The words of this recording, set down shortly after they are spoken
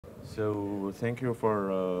So thank you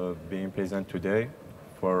for being present today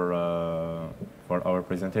for our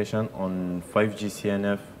presentation on 5G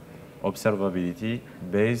CNF observability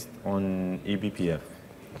based on eBPF.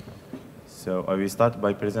 So I will start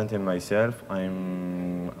by presenting myself.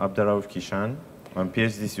 I'm Abderaouf Khichane. I'm a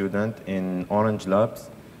PhD student in Orange Labs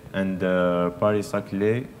and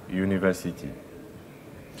Paris-Saclay University.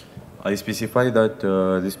 I specify that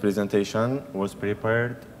this presentation was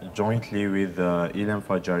prepared jointly with Ilhem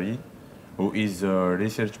Fajjari, who is a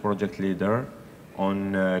research project leader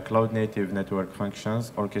on cloud-native network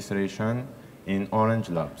functions orchestration in Orange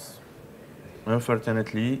Labs.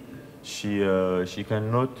 Unfortunately, she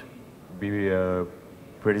cannot be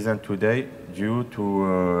present today due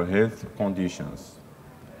to health conditions.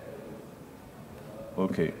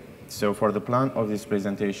 Okay. So for the plan of this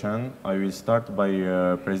presentation, I will start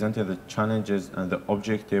by presenting the challenges and the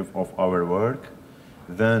objective of our work.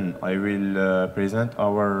 Then I will present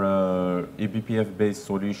our eBPF-based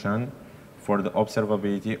solution for the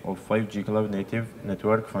observability of 5G cloud-native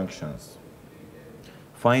network functions.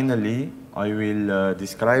 Finally, I will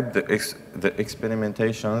describe the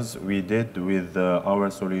experimentations we did with our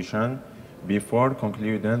solution before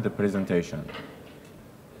concluding the presentation.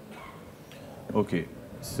 Okay.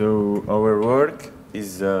 So our work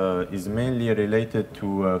is mainly related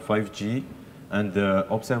to 5G and the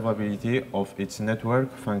observability of its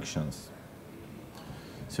network functions.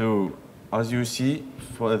 So as you see,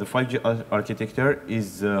 for the 5G architecture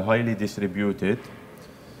is highly distributed.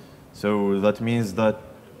 So that means that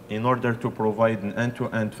in order to provide an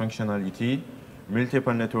end-to-end functionality,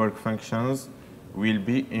 multiple network functions will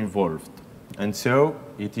be involved. And so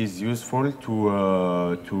it is useful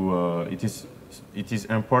it is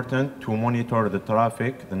important to monitor the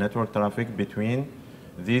traffic, the network traffic between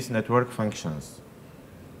these network functions.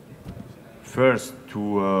 First,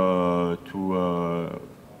 to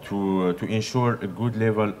ensure a good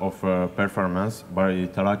level of performance by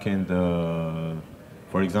tracking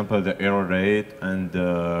for example, the error rate and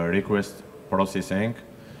request processing,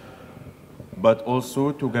 but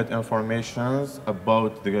also to get information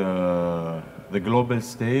about the global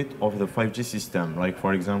state of the 5G system, like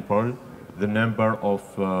for example, the number of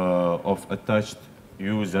attached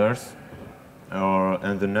users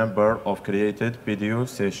and the number of created video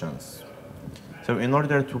sessions. So in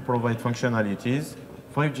order to provide functionalities,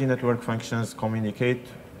 5G network functions communicate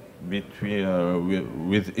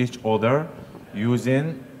with each other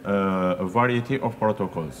using a variety of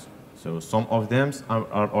protocols. So some of them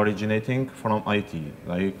are originating from IT,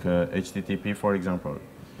 like HTTP, for example,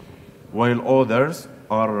 while others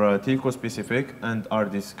are telco specific and are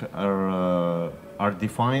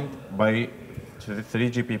defined by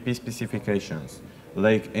 3GPP specifications,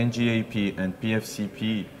 like NGAP and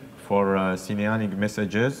PFCP for signaling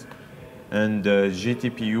messages, and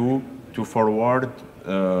GTPU to forward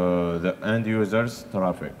the end user's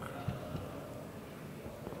traffic.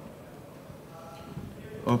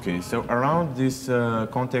 Okay, so around this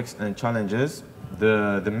context and challenges,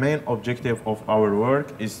 the main objective of our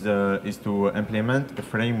work is to implement a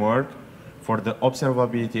framework for the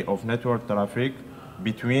observability of network traffic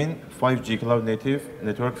between 5G cloud-native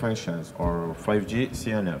network functions, or 5G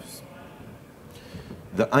CNFs.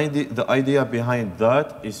 The idea behind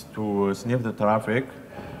that is to sniff the traffic,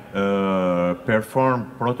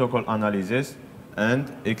 perform protocol analysis,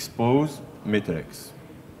 and expose metrics.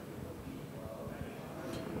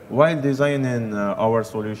 While designing our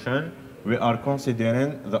solution, we are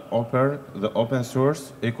considering the open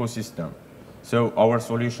source ecosystem. So our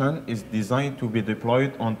solution is designed to be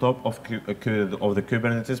deployed on top of the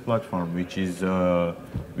Kubernetes platform, which is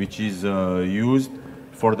used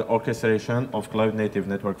for the orchestration of cloud-native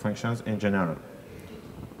network functions in general.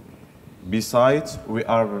 Besides, we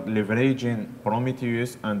are leveraging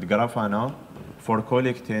Prometheus and Grafana for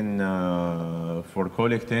collecting,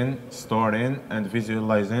 storing, and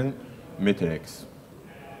visualizing metrics.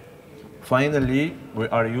 Finally, we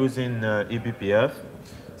are using eBPF.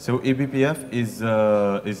 So eBPF is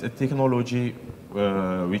a technology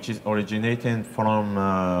which is originating from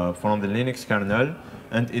the Linux kernel,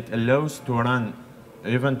 and it allows to run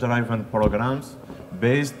event-driven programs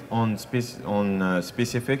based on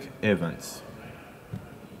specific events.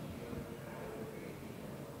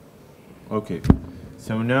 Okay,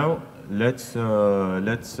 so now let's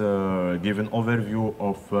give an overview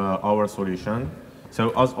of our solution.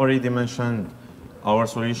 So as already mentioned, our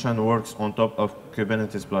solution works on top of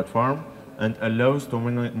Kubernetes platform and allows to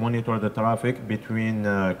monitor the traffic between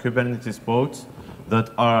Kubernetes pods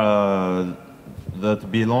that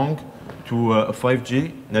belong to a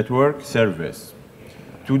 5G network service.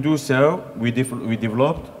 To do so, we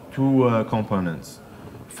developed two components.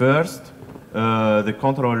 First, the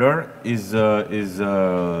controller is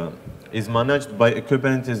managed by a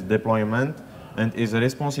Kubernetes deployment and is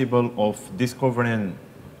responsible of discovering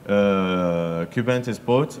Kubernetes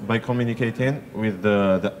pods by communicating with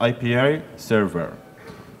the IPI server.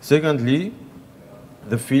 Secondly,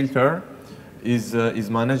 the filter is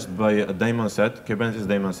managed by a daemon set, Kubernetes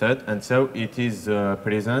daemon set, and so it is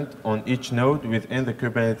present on each node within the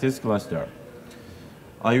Kubernetes cluster.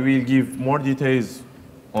 I will give more details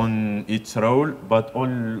on its role, but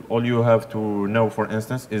all you have to know, for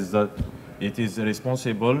instance, is that it is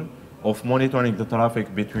responsible of monitoring the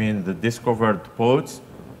traffic between the discovered pods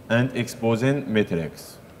and exposing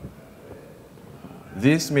metrics.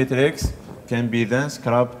 These metrics can be then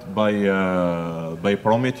scrapped by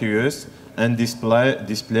Prometheus and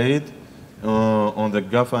displayed on the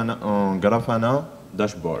Grafana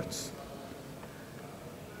dashboards.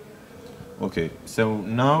 Okay, so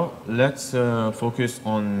now let's focus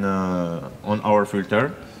on our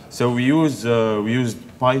filter. So we used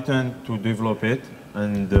Python to develop it,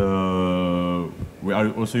 and we are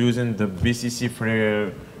also using the BCC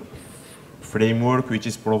framework, which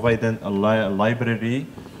is providing a library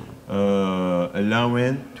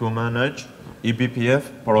allowing to manage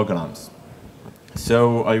eBPF programs.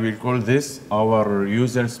 So I will call this our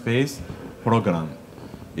user space program.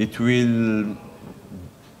 It will,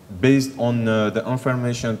 based on the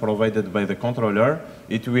information provided by the controller,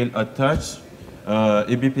 it will attach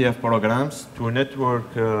eBPF programs to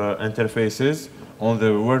network interfaces on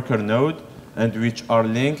the worker node, and which are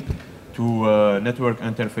linked to network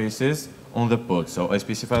interfaces on the pod. So I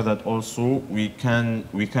specify that also we can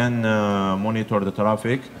monitor the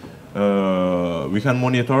traffic. We can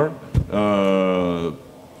monitor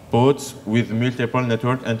pods with multiple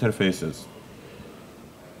network interfaces.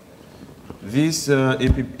 These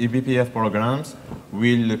eBPF programs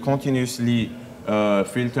will continuously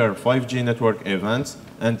filter 5G network events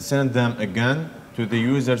and send them again to the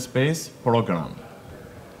user space program.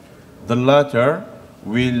 The latter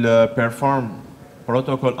will perform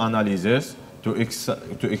protocol analysis to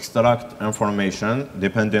extract information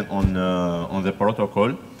depending on the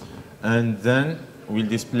protocol, and then will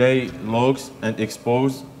display logs and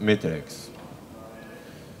expose metrics.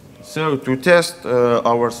 So to test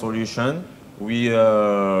our solution, we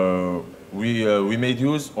made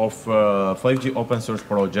use of 5G open source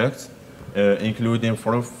projects, including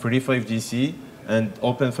Free 5GC and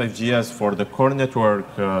Open5GS for the core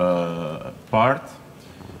network part.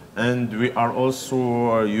 And we are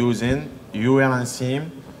also using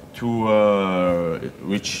URNSIM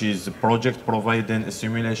which is a project providing a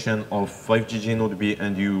simulation of 5G Node B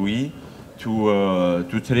and UE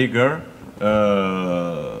to trigger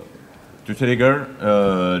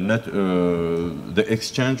the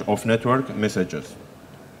exchange of network messages.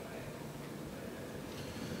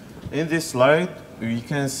 In this slide, we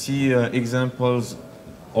can see examples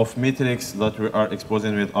of metrics that we are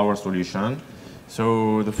exposing with our solution.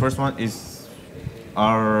 So the first one is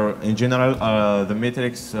in general, the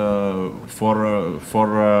metrics for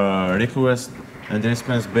request and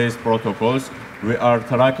response-based protocols. We are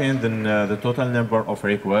tracking the total number of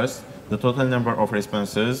requests, the total number of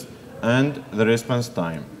responses, and the response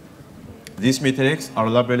time. These metrics are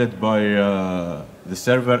labeled by the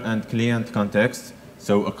server and client context.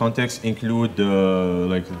 So a context include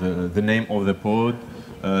like the name of the pod,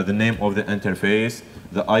 the name of the interface,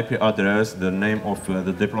 the IP address, the name of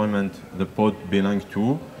the deployment the pod belongs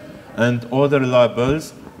to, and other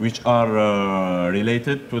labels which are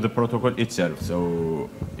related to the protocol itself. So,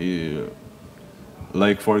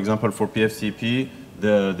 like for example, for PFCP,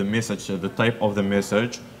 the message, the type of the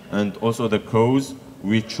message, and also the cause,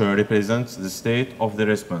 which represents the state of the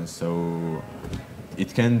response. So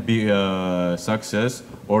it can be success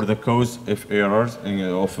or the cause of errors,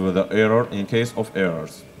 of the error in case of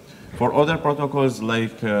errors. For other protocols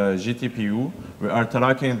like GTPU, we are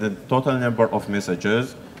tracking the total number of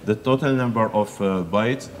messages, the total number of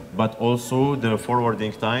bytes, but also the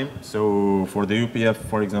forwarding time. So for the UPF,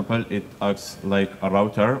 for example, it acts like a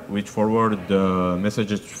router which forwards the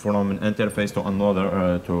messages from an interface to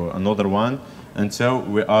another one, and so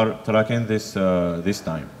we are tracking this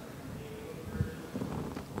time.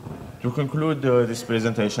 To conclude this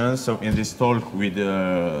presentation, so in this talk,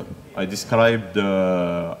 I described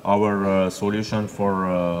our solution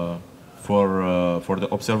for the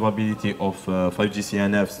observability of 5G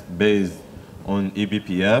CNFs based on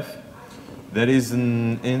eBPF. There is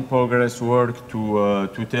an in-progress work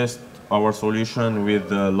to test our solution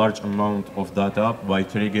with a large amount of data by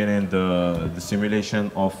triggering the simulation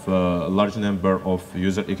of a large number of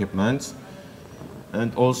user equipments,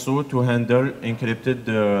 and also to handle encrypted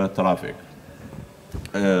traffic.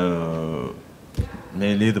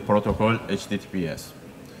 mainly the protocol HTTPS.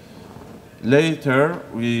 Later,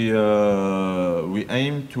 we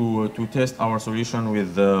aim to test our solution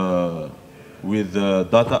with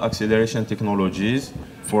data acceleration technologies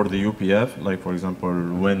for the UPF, like for example,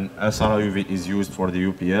 when SRIUV is used for the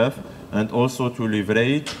UPF, and also to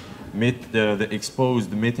leverage the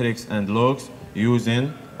exposed metrics and logs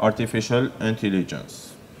using artificial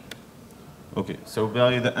intelligence. Okay, so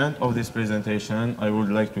by the end of this presentation, I would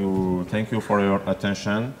like to thank you for your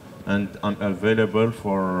attention, and I'm available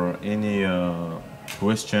for any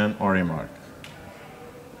question or remark.